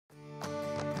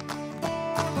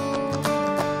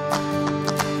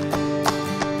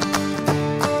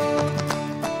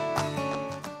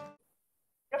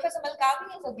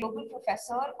a global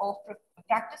professor of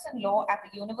practice and law at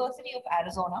the University of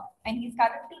Arizona, and he's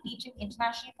currently teaching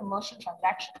international commercial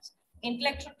transactions,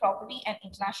 intellectual property, and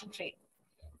international trade.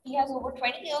 He has over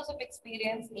 20 years of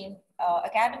experience in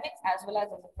academics as well as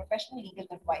a professional legal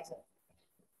advisor.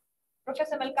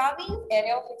 Professor Malkawi's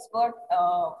area of expert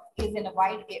is in a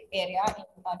wide area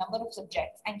in a number of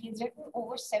subjects, and he's written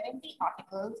over 70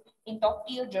 articles in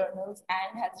top-tier journals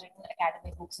and has written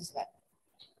academic books as well.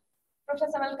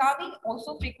 Professor Malkawi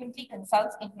also frequently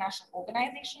consults international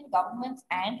organizations, governments,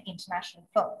 and international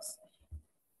firms.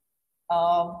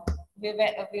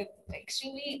 We're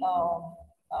extremely,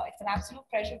 it's an absolute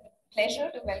pleasure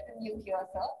to welcome you here,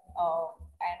 sir,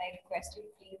 and I request you to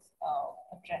please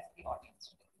address the audience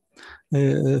today.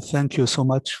 Thank you so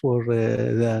much for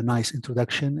the nice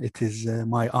introduction. It is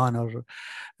my honor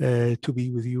to be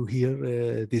with you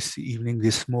here this evening,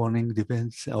 this morning,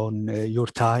 depends on your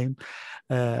time.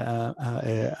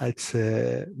 It's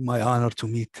my honor to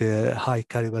meet high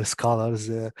caliber scholars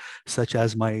such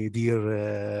as my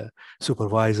dear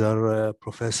supervisor,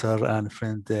 professor and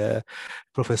friend,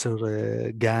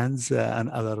 Professor Gans and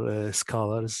other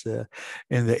scholars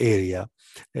in the area.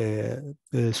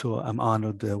 So I'm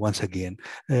honored once again.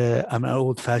 I'm an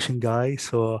old-fashioned guy,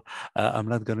 so I'm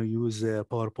not going to use a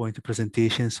PowerPoint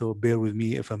presentation, so bear with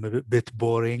me if I'm a bit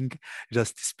boring,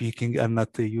 just speaking. I'm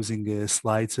not using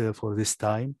slides for this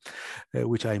time,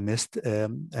 which I missed.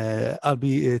 I'll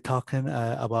be talking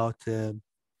about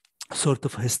sort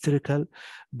of historical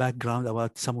background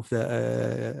about some of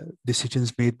the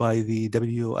decisions made by the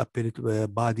WTO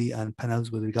appellate body and panels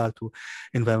with regard to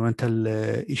environmental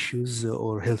issues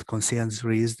or health concerns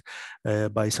raised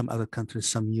by some other countries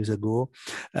some years ago.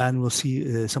 And we'll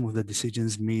see some of the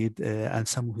decisions made and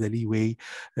some of the leeway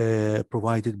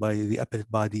provided by the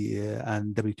appellate body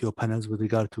and WTO panels with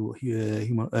regard to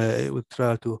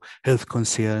health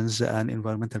concerns and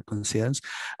environmental concerns.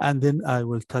 And then I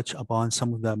will touch upon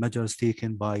some of the measures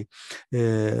taken by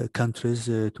countries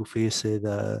to face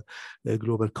the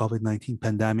global COVID-19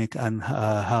 pandemic and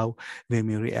how they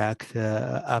may react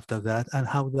after that, and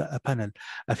how the panel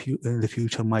in the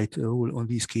future might rule on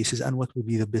these cases, and what would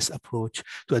be the best approach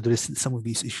to address some of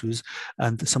these issues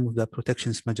and some of the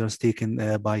protections measures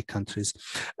taken by countries.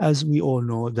 As we all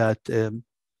know that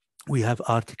we have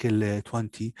Article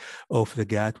 20 of the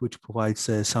GATT, which provides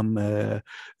some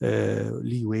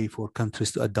leeway for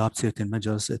countries to adopt certain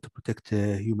measures to protect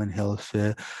human health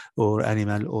or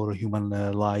animal or human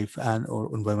life and or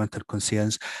environmental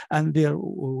concerns. And there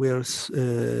were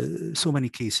so many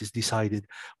cases decided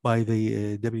by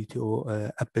the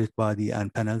WTO appellate body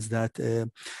and panels that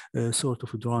sort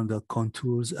of drawn the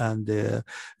contours and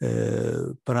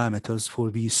parameters for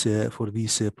these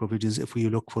provisions. If we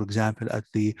look, for example, at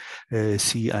the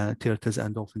sea turtles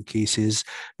and dolphin cases,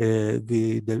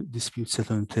 the dispute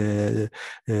settlement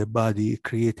body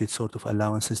created sort of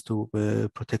allowances to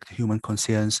protect human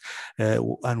concerns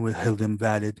and will held them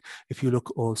valid. If you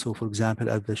look also, for example,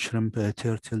 at the shrimp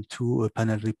turtle 2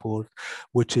 panel report,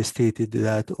 which stated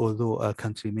that although a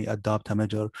country may adopt a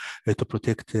measure to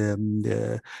protect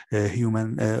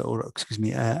human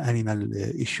animal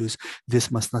issues,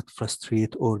 this must not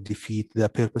frustrate or defeat the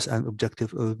purpose and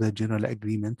objective of the general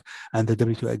agreement and the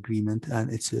WTO agreement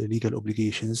and its legal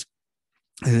obligations.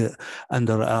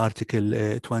 Under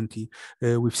Article 20.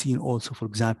 We've seen also, for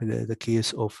example, the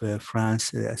case of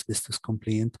France asbestos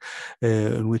complaint,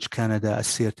 in which Canada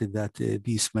asserted that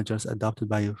these measures adopted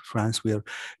by France were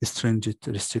stringent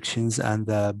restrictions, and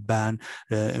the ban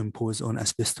imposed on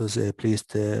asbestos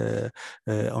placed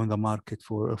on the market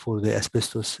for the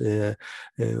asbestos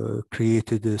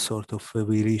created a sort of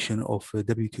violation of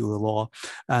WTO law,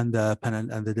 and the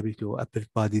panel and the WTO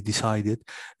appellate body decided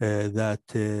that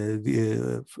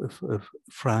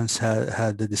France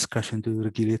had the discretion to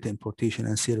regulate the importation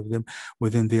and sale of them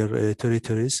within their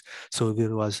territories. So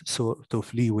there was sort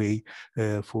of leeway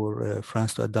for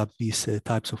France to adopt these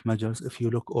types of measures. If you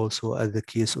look also at the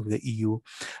case of the EU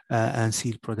and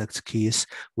seal products case,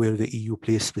 where the EU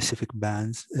placed specific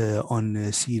bans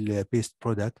on seal-based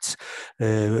products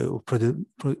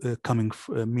coming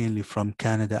mainly from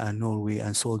Canada and Norway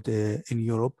and sold in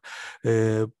Europe.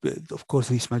 Of course,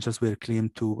 these measures were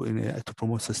claimed to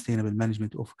promote sustainable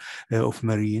management of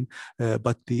marine,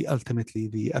 but ultimately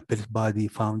the appellate body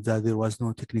found that there was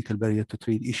no technical barrier to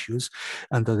trade issues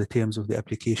under the terms of the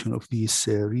application of these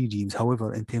regimes.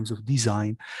 However, in terms of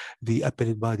design, the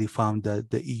appellate body found that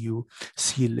the EU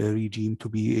seal regime to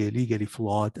be legally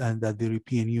flawed, and that the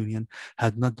European Union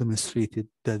had not demonstrated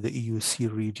that the EU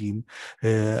seal regime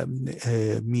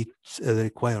meets the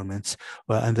requirements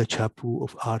and the chapter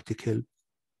of Article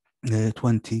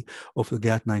 20 of the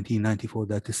GATT 1994,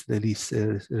 that is the least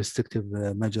restrictive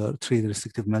measure, trade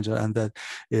restrictive measure, and that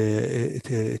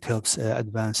it helps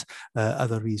advance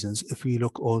other reasons. If we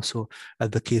look also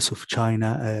at the case of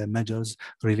China, measures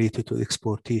related to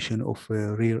exportation of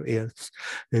rare earths,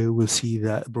 we'll see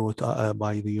that brought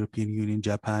by the European Union,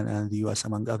 Japan, and the US,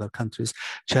 among other countries,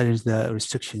 challenge the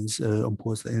restrictions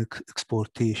imposed on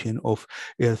exportation of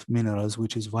earth minerals,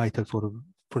 which is vital for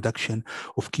production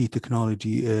of key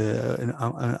technology in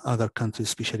other countries,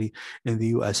 especially in the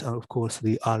US. And of course,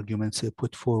 the arguments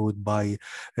put forward by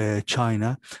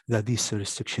China that these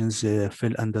restrictions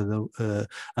fell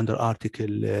under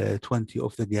Article 20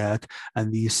 of the GATT,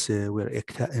 and these were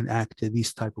enacted.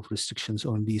 These type of restrictions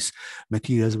on these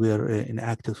materials were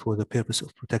enacted for the purpose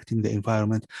of protecting the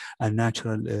environment and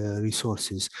natural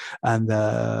resources. And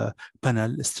the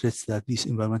panel stressed that these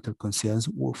environmental concerns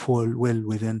fall well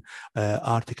within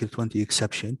Article 20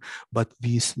 exception, but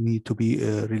these need to be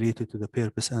related to the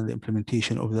purpose and the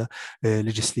implementation of the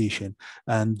legislation.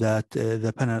 And that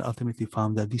the panel ultimately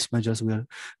found that these measures were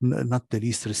not the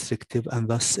least restrictive and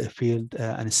thus failed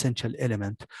an essential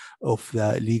element of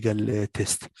the legal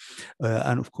test.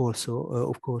 And of course,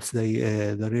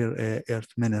 the rare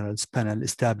earth minerals panel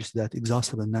established that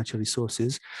exhaustible natural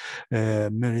resources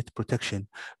merit protection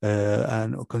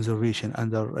and conservation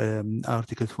under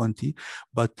Article 20,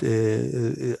 but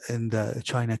in the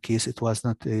China case, it was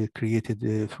not created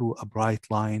through a bright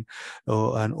line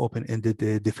or an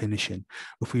open-ended definition.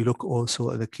 If we look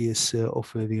also at the case of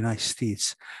the United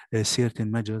States, certain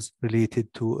measures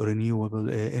related to renewable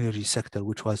energy sector,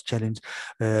 which was challenged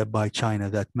by China,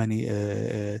 that many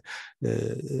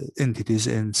entities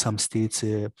in some states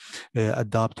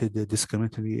adopted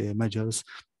discriminatory measures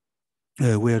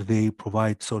where they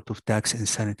provide sort of tax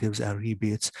incentives and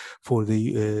rebates for the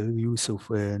use of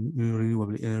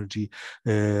renewable energy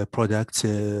products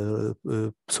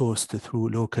sourced through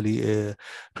locally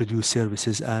produced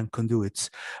services and conduits.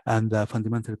 And the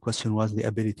fundamental question was the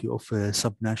ability of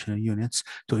subnational units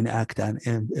to enact and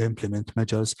implement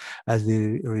measures as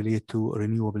they relate to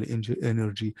renewable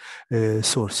energy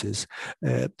sources.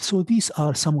 So these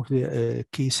are some of the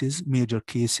cases, major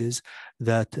cases,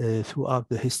 that throughout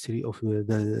the history of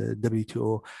the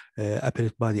WTO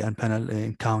appellate body and panel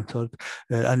encountered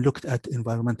and looked at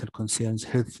environmental concerns,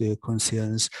 health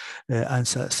concerns, and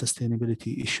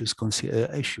sustainability issues.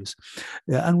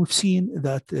 And we've seen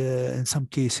that in some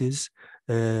cases,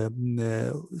 the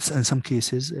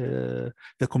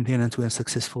complainants were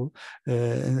successful.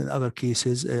 In other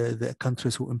cases, the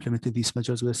countries who implemented these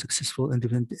measures were successful in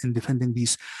defending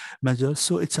these measures.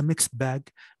 So it's a mixed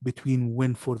bag between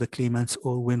win for the claimants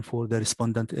or win for the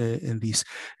respondent in these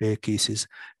cases.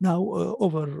 Now,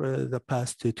 over the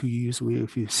past 2 years,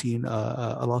 we've seen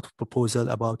a lot of proposal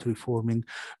about reforming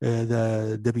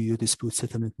the WTO dispute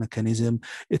settlement mechanism.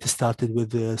 It started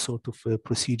with a sort of a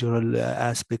procedural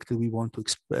aspect. We want to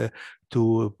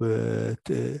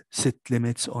set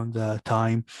limits on the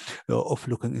time of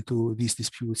looking into these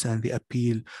disputes and the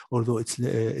appeal, although it's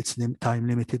time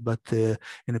limited, but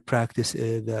in practice,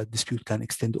 the dispute can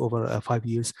extend over a 5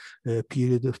 years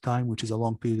period of time, which is a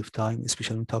long period of time,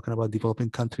 especially when talking about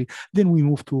developing country. Then we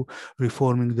move to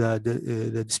reforming the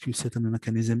dispute settlement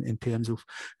mechanism in terms of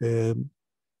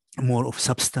more of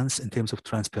substance, in terms of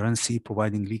transparency,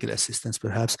 providing legal assistance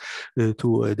perhaps to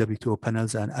WTO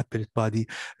panels and appellate body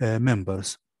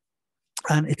members.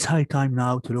 And it's high time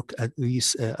now to look at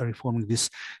these reforming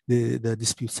the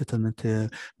dispute settlement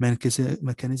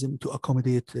mechanism to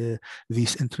accommodate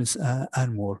these interests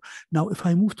and more. Now, if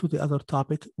I move to the other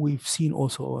topic, we've seen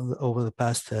also over the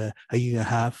past a year and a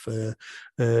half,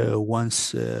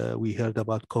 once we heard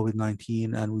about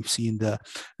COVID-19, and we've seen the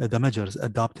measures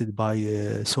adopted by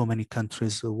so many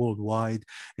countries worldwide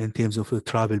in terms of a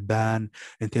travel ban,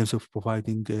 in terms of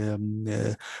providing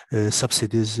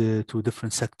subsidies to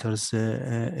different sectors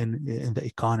in the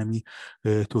economy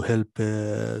to help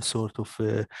sort of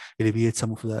alleviate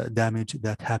some of the damage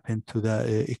that happened to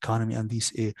the economy and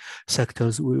these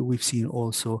sectors. We've seen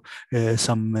also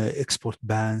some export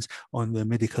bans on the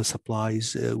medical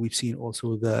supplies. We've seen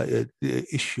also the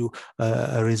issue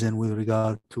arisen with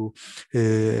regard to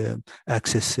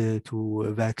access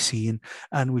to vaccine,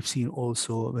 and we've seen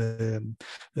also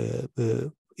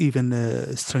even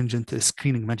stringent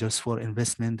screening measures for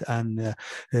investment, and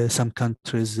some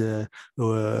countries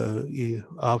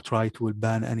outright will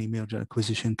ban any merger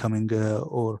acquisition coming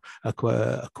or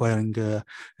acquiring a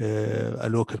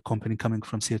local company coming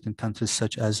from certain countries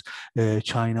such as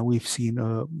China. We've seen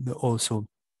also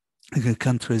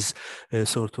countries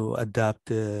sort of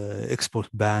adapt export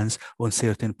bans on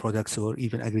certain products or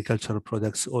even agricultural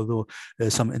products, although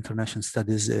some international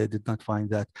studies did not find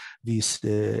that these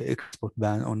export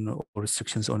ban on or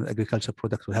restrictions on agricultural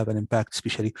products will have an impact,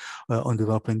 especially on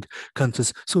developing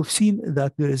countries. So we've seen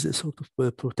that there is a sort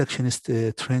of protectionist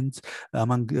trend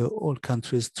among all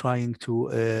countries trying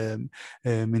to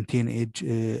maintain edge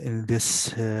in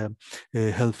this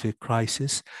health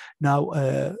crisis. Now,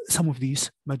 some of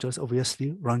these measures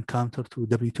obviously run counter to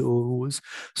WTO rules.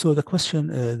 So the question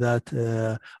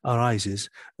that arises,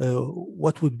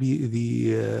 what would be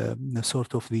the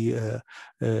sort of the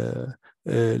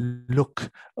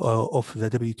look of the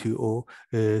WTO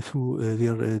through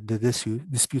the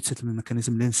dispute settlement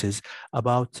mechanism lenses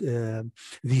about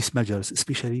these measures,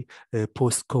 especially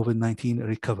post-COVID-19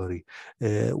 recovery?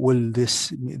 Will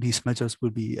these measures will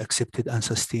be accepted and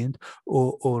sustained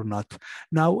or not?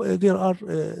 Now, there are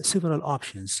several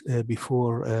options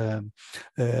before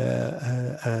the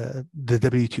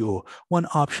WTO. One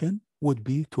option would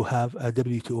be to have a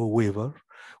WTO waiver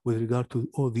with regard to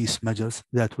all these measures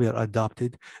that were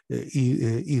adopted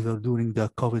either during the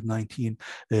COVID-19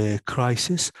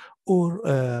 crisis or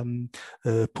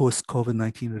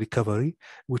post-COVID-19 recovery,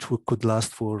 which could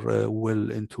last for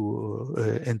well into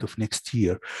end of next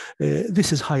year.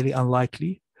 This is highly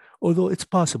unlikely, although it's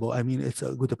possible. I mean, it's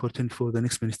a good opportunity for the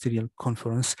next ministerial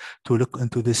conference to look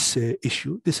into this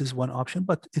issue. This is one option,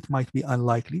 but it might be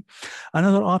unlikely.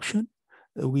 Another option,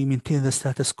 we maintain the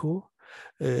status quo.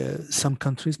 Some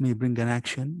countries may bring an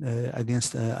action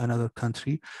against another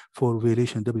country for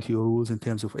violation of WTO rules in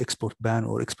terms of export ban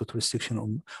or export restriction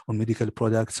on medical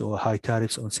products or high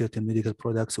tariffs on certain medical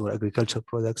products or agricultural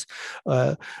products.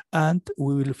 And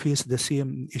we will face the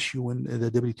same issue when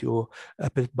the WTO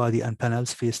appellate body and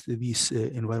panels face these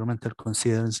environmental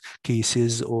concerns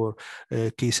cases or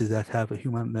cases that have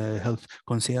human health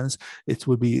concerns. It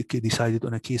will be decided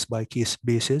on a case-by-case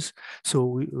basis.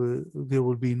 So there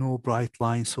will be no bright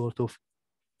line sort of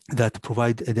that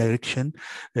provide a direction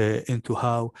into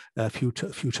how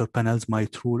future panels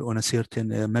might rule on a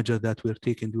certain measure that were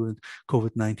taken during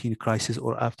COVID-19 crisis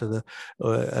or after the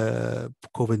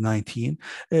COVID-19.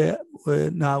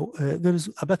 Now, there is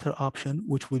a better option,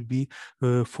 which would be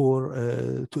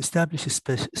to establish a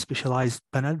specialized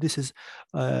panel. This is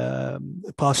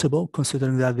possible,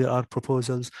 considering that there are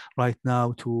proposals right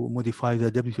now to modify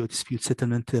the WTO dispute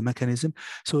settlement mechanism.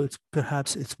 So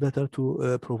perhaps it's better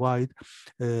to provide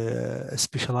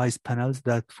specialized panels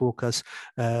that focus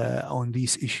on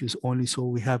these issues only. So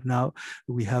we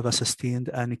have a sustained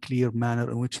and a clear manner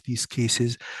in which these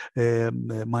cases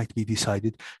might be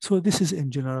decided. So this is in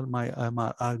general my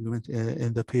argument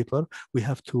in the paper. We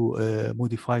have to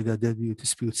modify the WTO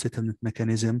dispute settlement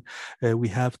mechanism. We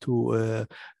have to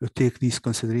take these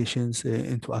considerations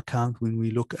into account when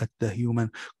we look at the human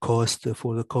cost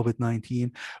for the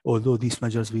COVID-19. Although these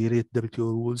measures violate WTO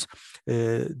rules,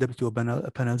 WTO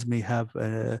panels may have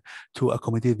to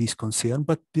accommodate these concerns,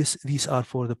 but these are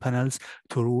for the panels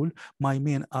to rule. My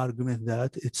main argument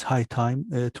that it's high time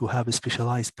to have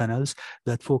specialized panels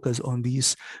that focus on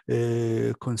these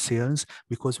concerns,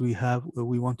 because we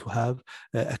want to have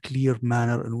a clear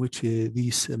manner in which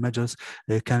these measures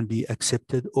can be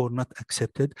accepted or not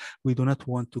accepted. We do not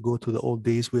want to go to the old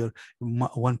days where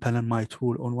one panel might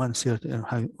rule on one certain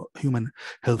human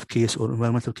health case or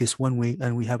environmental case one way,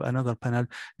 and we have another panel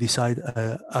decide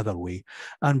other way.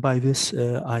 And by this,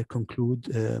 I conclude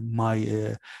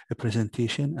my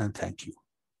presentation, and thank you.